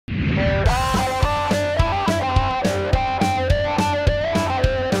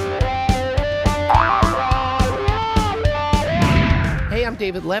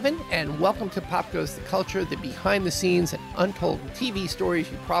David Levin, and welcome to Pop Goes the Culture, the behind-the-scenes and untold TV stories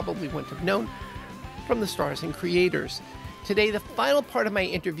you probably wouldn't have known from the stars and creators. Today, the final part of my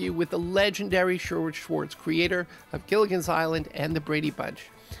interview with the legendary Sherwood Schwartz, creator of Gilligan's Island and the Brady Bunch.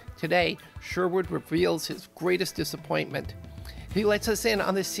 Today, Sherwood reveals his greatest disappointment. He lets us in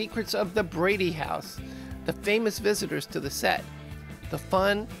on the secrets of the Brady house, the famous visitors to the set, the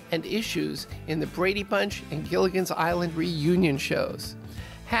fun and issues in the Brady Bunch and Gilligan's Island reunion shows,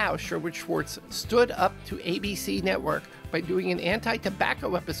 how Sherwood Schwartz stood up to ABC Network by doing an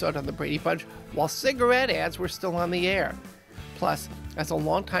anti-tobacco episode on the Brady Bunch while cigarette ads were still on the air. Plus, as a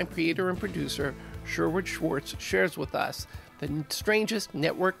longtime creator and producer, Sherwood Schwartz shares with us the strangest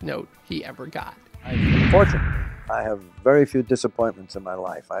network note he ever got. I'm fortunate. I have very few disappointments in my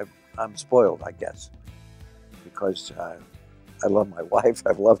life. I'm spoiled, I guess, because I love my wife.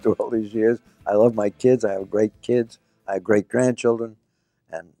 I've loved her all these years. I love my kids. I have great kids. I have great grandchildren,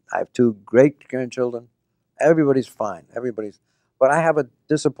 and I have 2 great grandchildren. Everybody's fine. But I have a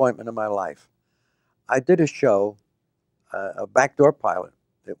disappointment in my life. I did a show, a backdoor pilot,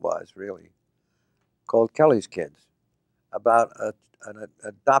 it was really, called Kelly's Kids, about an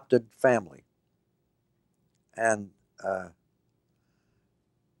adopted family. And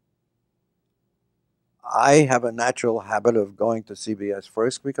I have a natural habit of going to CBS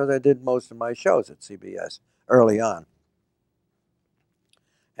first because I did most of my shows at CBS early on.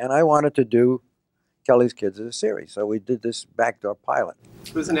 And I wanted to do Kelly's Kids as a series, so we did this backdoor pilot.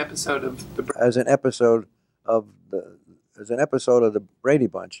 It was an episode of the as an episode of the Brady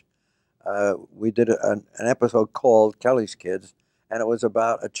Bunch. We did an episode called Kelly's Kids, and it was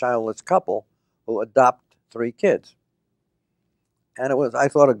about a childless couple who adopt 3 kids. And it was, I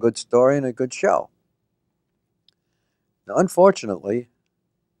thought, a good story and a good show. Now, unfortunately,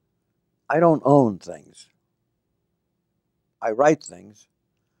 I don't own things. I write things,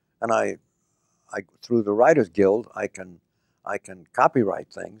 and I through the Writers Guild, I can copyright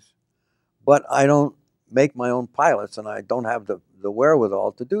things, but I don't make my own pilots, and I don't have the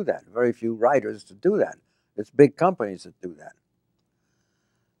wherewithal to do that. Very few writers to do that. It's big companies that do that.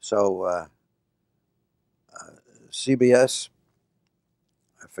 So CBS,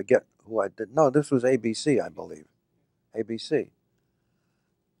 I forget who I did. No, this was ABC, I believe. ABC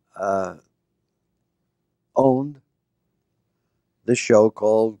owned this show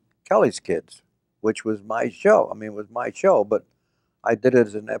called Kelly's Kids, which was my show. I mean, it was my show, but I did it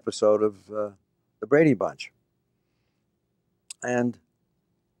as an episode of the Brady Bunch. And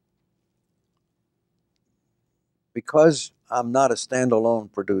because I'm not a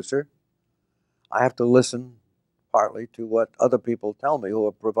standalone producer, I have to listen partly to what other people tell me who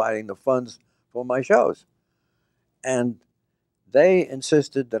are providing the funds for my shows. And they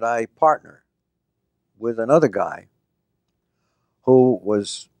insisted that I partner with another guy who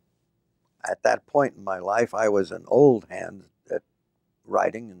was, at that point in my life, I was an old hand at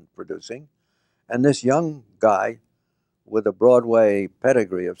writing and producing. And this young guy with a Broadway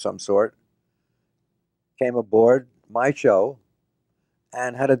pedigree of some sort came aboard my show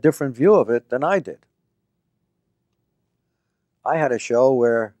and had a different view of it than I did. I had a show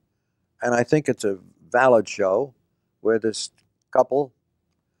where, and I think it's a valid show, where this couple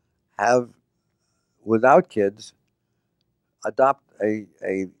have, without kids, adopt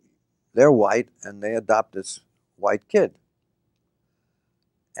they're white, and they adopt this white kid.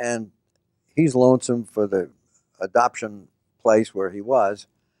 And he's lonesome for the adoption place where he was,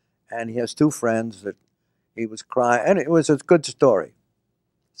 and he has 2 friends that he was crying, and it was a good story,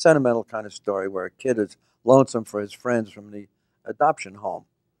 sentimental kind of story where a kid is lonesome for his friends from the adoption home.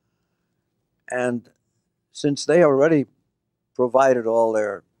 And since they already provided all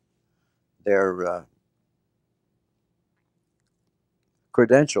their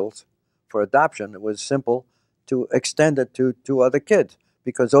credentials for adoption, it was simple to extend it to 2 other kids,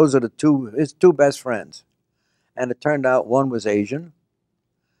 because those are his 2 best friends. And it turned out one was Asian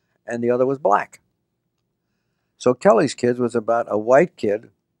and the other was black. So Kelly's Kids was about a white kid,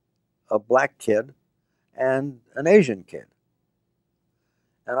 a black kid, and an Asian kid.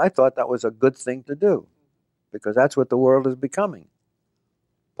 And I thought that was a good thing to do, because that's what the world is becoming.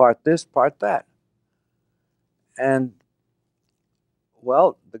 Part this, part that. And,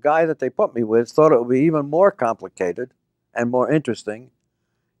 well, the guy that they put me with thought it would be even more complicated and more interesting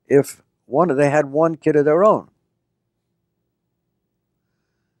if they had 1 kid of their own.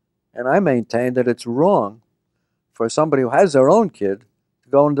 And I maintain that it's wrong for somebody who has their own kid to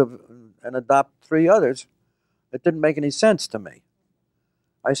go and adopt 3 others. It didn't make any sense to me.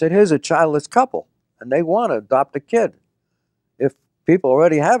 I said, here's a childless couple, and they want to adopt a kid. If people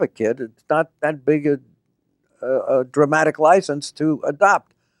already have a kid, it's not that big a dramatic license to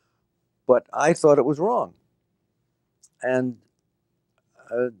adopt. But I thought it was wrong. And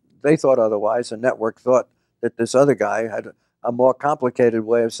they thought otherwise. The network thought that this other guy had a more complicated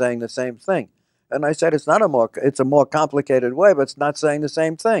way of saying the same thing. And I said, it's a more complicated way, but it's not saying the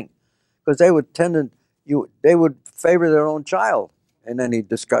same thing. Because they would they would favor their own child in any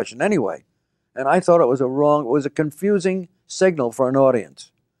discussion anyway. And I thought it was a confusing signal for an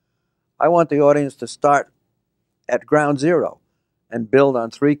audience. I want the audience to start at ground zero and build on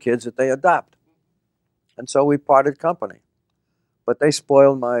 3 kids that they adopt. And so we parted company. But they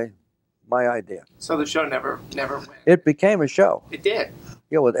spoiled my idea. So the show never went. It became a show. It did.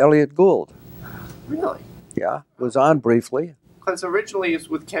 Yeah, with Elliot Gould. Really? Yeah, it was on briefly. Because originally it's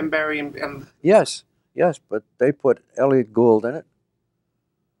with Ken Berry and... Yes, but they put Elliot Gould in it.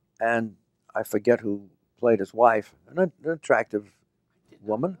 And I forget who played his wife, an attractive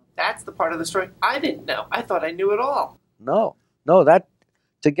woman. That's the part of the story I didn't know. I thought I knew it all. No, that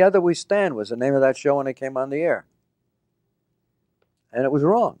Together We Stand was the name of that show when it came on the air. And it was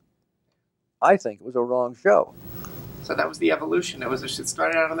wrong. I think it was a wrong show. So that was the evolution. It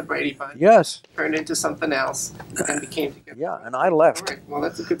started out on the Brady Bunch. Yes. Turned into something else and became together. Yeah, and I left. All right. Well,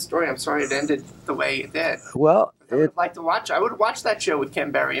 that's a good story. I'm sorry it ended the way it did. Well, I would like to watch. I would watch that show with Ken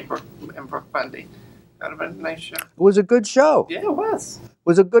Berry and Brooke Bundy. That would have been a nice show. It was a good show. Yeah, it was. It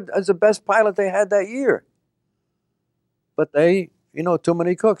was the best pilot they had that year. But they, too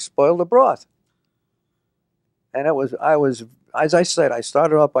many cooks spoiled the broth. And as I said, I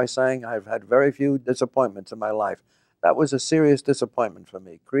started off by saying I've had very few disappointments in my life. That was a serious disappointment for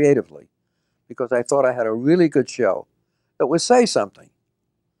me, creatively, because I thought I had a really good show that would say something,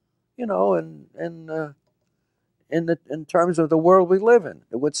 in terms of the world we live in.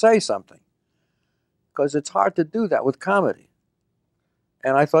 It would say something, because it's hard to do that with comedy.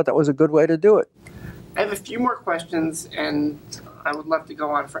 And I thought that was a good way to do it. I have a few more questions, and I would love to go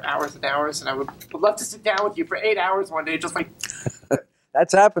on for hours and hours, and I would love to sit down with you for 8 hours one day, just like...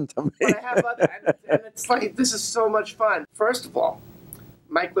 That's happened to me. But I have other, and it's like, this is so much fun. First of all,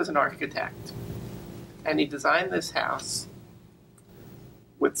 Mike was an architect, and he designed this house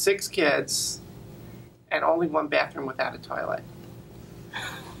with 6 kids and only 1 bathroom without a toilet.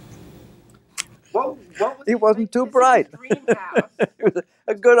 What was he wasn't too bright. Dream house. He was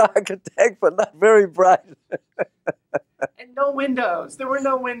a good architect, but not very bright. And no windows. There were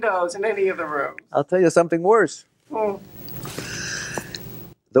no windows in any of the rooms. I'll tell you something worse.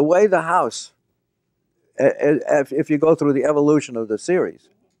 The way the house, if you go through the evolution of the series,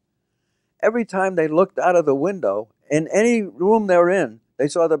 every time they looked out of the window, in any room they're in, they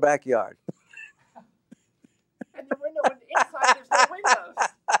saw the backyard. And there were no inside, there's no windows.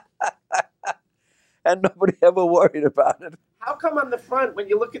 And nobody ever worried about it. How come on the front, when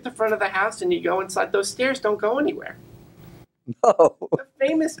you look at the front of the house and you go inside, those stairs don't go anywhere? No. The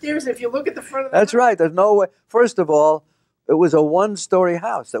famous stairs, if you look at the front of the house. That's right. There's no way. First of all, it was a 1-story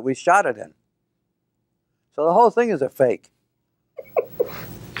house that we shot it in. So the whole thing is a fake.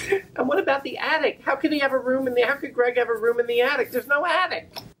 And what about the attic? How could Greg have a room in the attic? There's no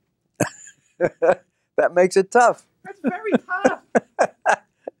attic. That makes it tough. That's very tough.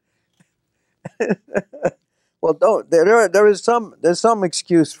 Well, there's some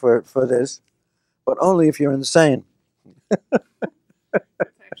excuse for this, but only if you're insane.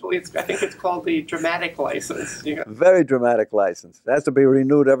 Actually, I think it's called the dramatic license. Very dramatic license. It has to be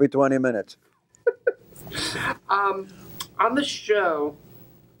renewed every 20 minutes. On the show,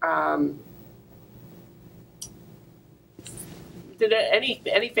 did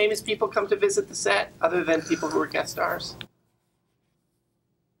any famous people come to visit the set other than people who were guest stars?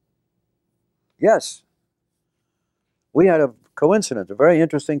 Yes. We had a very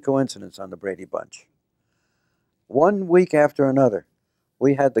interesting coincidence on the Brady Bunch. 1 week after another,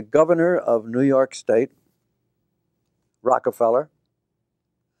 we had the governor of New York State, Rockefeller,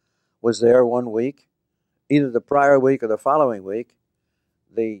 was there 1 week. Either the prior week or the following week,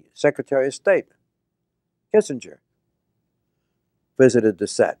 the Secretary of State, Kissinger, visited the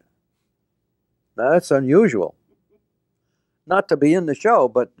set. Now that's unusual. Not to be in the show,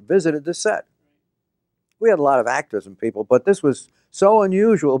 but visited the set. We had a lot of actors and people, but this was so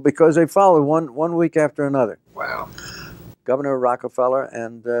unusual because they followed one week after another. Wow. Governor Rockefeller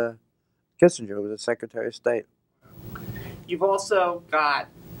and Kissinger, who was the Secretary of State. You've also got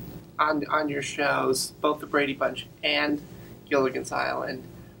on your shows, both the Brady Bunch and Gilligan's Island,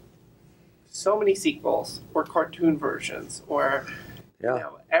 so many sequels or cartoon versions or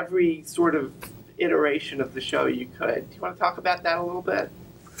every sort of iteration of the show you could. Do you want to talk about that a little bit?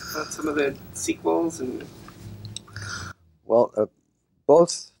 About some of the sequels and... Well,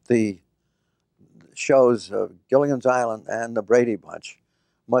 both the shows, Gilligan's Island and the Brady Bunch,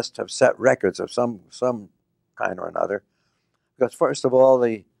 must have set records of some kind or another. Because first of all,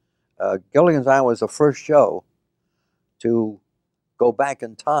 the Gilligan's Island was the first show to go back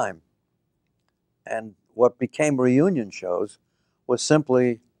in time. And what became reunion shows was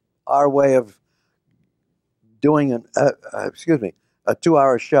simply our way of doing a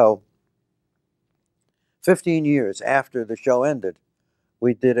 2-hour show. 15 years after the show ended,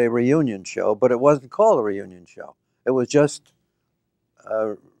 we did a reunion show, but it wasn't called a reunion show. It was just,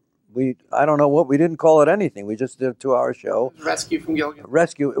 I don't know what, we didn't call it anything. We just did a 2-hour show. Rescue from Gilligan.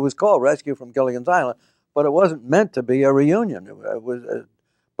 It was called Rescue from Gilligan's Island, but it wasn't meant to be a reunion.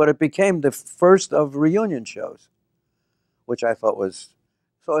 But it became the first of reunion shows, which I thought was,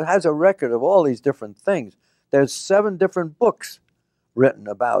 so it has a record of all these different things. There's 7 different books written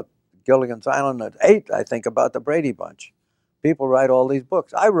about Gilligan's Island, and 8, I think, about the Brady Bunch. People write all these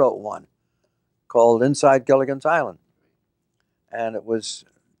books. I wrote one called Inside Gilligan's Island, and it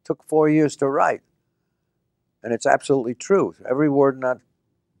took 4 years to write, and it's absolutely true. Every word in that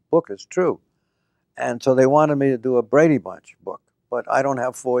book is true. And so they wanted me to do a Brady Bunch book, but I don't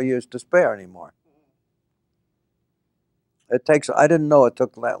have 4 years to spare anymore. I didn't know it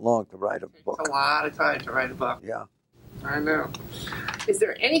took that long to write a book. It's a lot of time to write a book. Yeah. I know. Is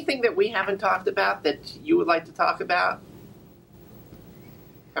there anything that we haven't talked about that you would like to talk about?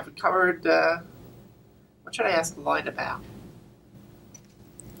 Have we covered, what should I ask Lloyd about?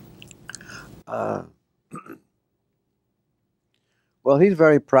 Well, he's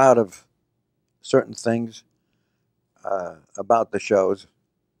very proud of certain things about the shows.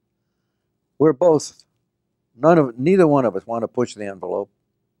 We're both, neither one of us want to push the envelope.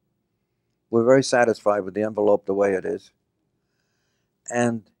 We're very satisfied with the envelope the way it is.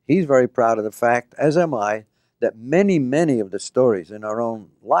 And he's very proud of the fact, as am I, that many, many of the stories in our own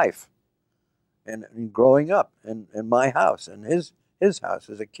life, and growing up in my house and his house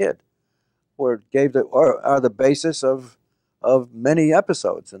as a kid, are the basis of many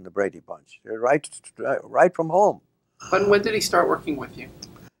episodes in the Brady Bunch. They're right from home. When did he start working with you?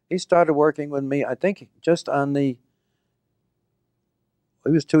 He started working with me, I think, just on he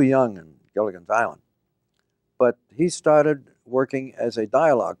was too young in Gilligan's Island, but he started working as a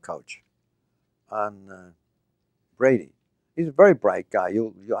dialogue coach on Brady. He's a very bright guy.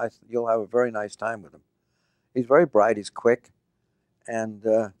 You'll have a very nice time with him. He's very bright. He's quick, and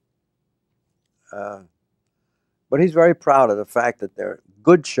but he's very proud of the fact that they're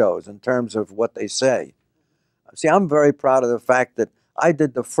good shows in terms of what they say. See, I'm very proud of the fact that I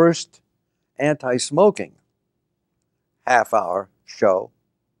did the first anti-smoking half-hour show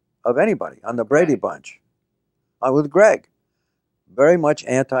of anybody on the Brady Bunch. With Greg. Very much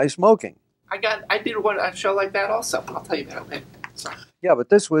anti-smoking. I did a show like that also. I'll tell you that later. Sorry. Yeah, but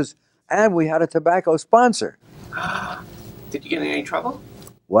this was, and we had a tobacco sponsor. Did you get in any trouble?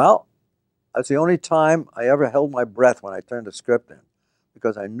 Well, that's the only time I ever held my breath when I turned the script in,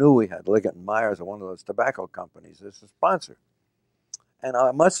 because I knew we had Liggett and Myers or one of those tobacco companies as a sponsor. And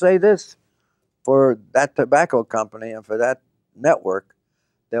I must say this, for that tobacco company and for that network,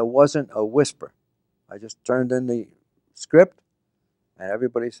 there wasn't a whisper. I just turned in the script, and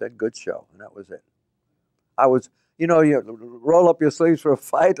everybody said, good show, and that was it. You roll up your sleeves for a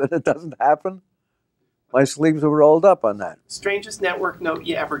fight and it doesn't happen. My sleeves were rolled up on that. Strangest network note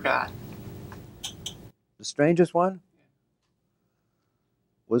you ever got? The strangest one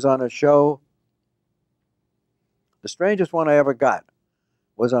was on a show. The strangest one I ever got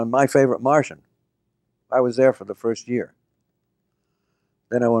was on My Favorite Martian. I was there for the first year.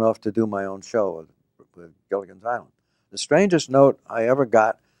 Then I went off to do my own show with Gilligan's Island. The strangest note I ever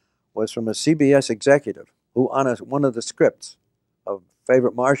got was from a CBS executive who, on one of the scripts of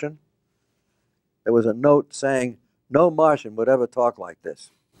Favorite Martian, there was a note saying, no Martian would ever talk like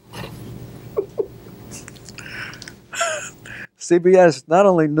this. CBS not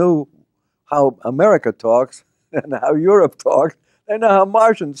only knew how America talks and how Europe talks, they know how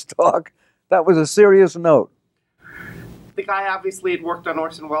Martians talk. That was a serious note. The guy obviously had worked on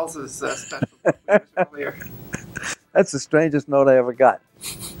Orson Welles' special earlier. That's the strangest note I ever got.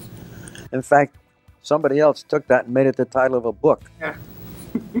 In fact, somebody else took that and made it the title of a book. Yeah.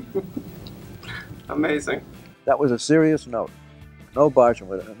 Amazing. That was a serious note. No Martian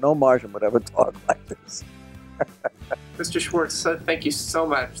would ever talk like this. Mr. Schwartz, thank you so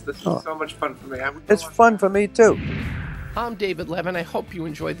much. This was so much fun for me. It's fun for me, too. I'm David Levin. I hope you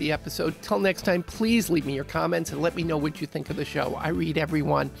enjoyed the episode. Till next time, please leave me your comments and let me know what you think of the show. I read every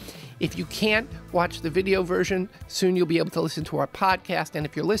one. If you can't watch the video version, soon you'll be able to listen to our podcast. And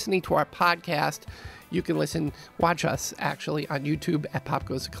if you're listening to our podcast, you can watch us actually on YouTube at Pop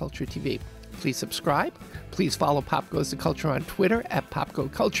Goes the Culture TV. Please subscribe. Please follow Pop Goes the Culture on Twitter at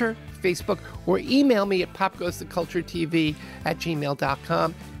PopGoCulture, Facebook, or email me at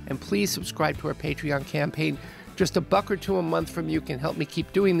popgoestheculturetv@gmail.com. And please subscribe to our Patreon campaign. Just $1 or $2 a month from you can help me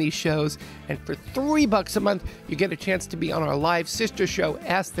keep doing these shows. And for $3 a month, you get a chance to be on our live sister show,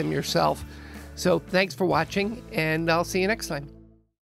 Ask Them Yourself. So thanks for watching, and I'll see you next time.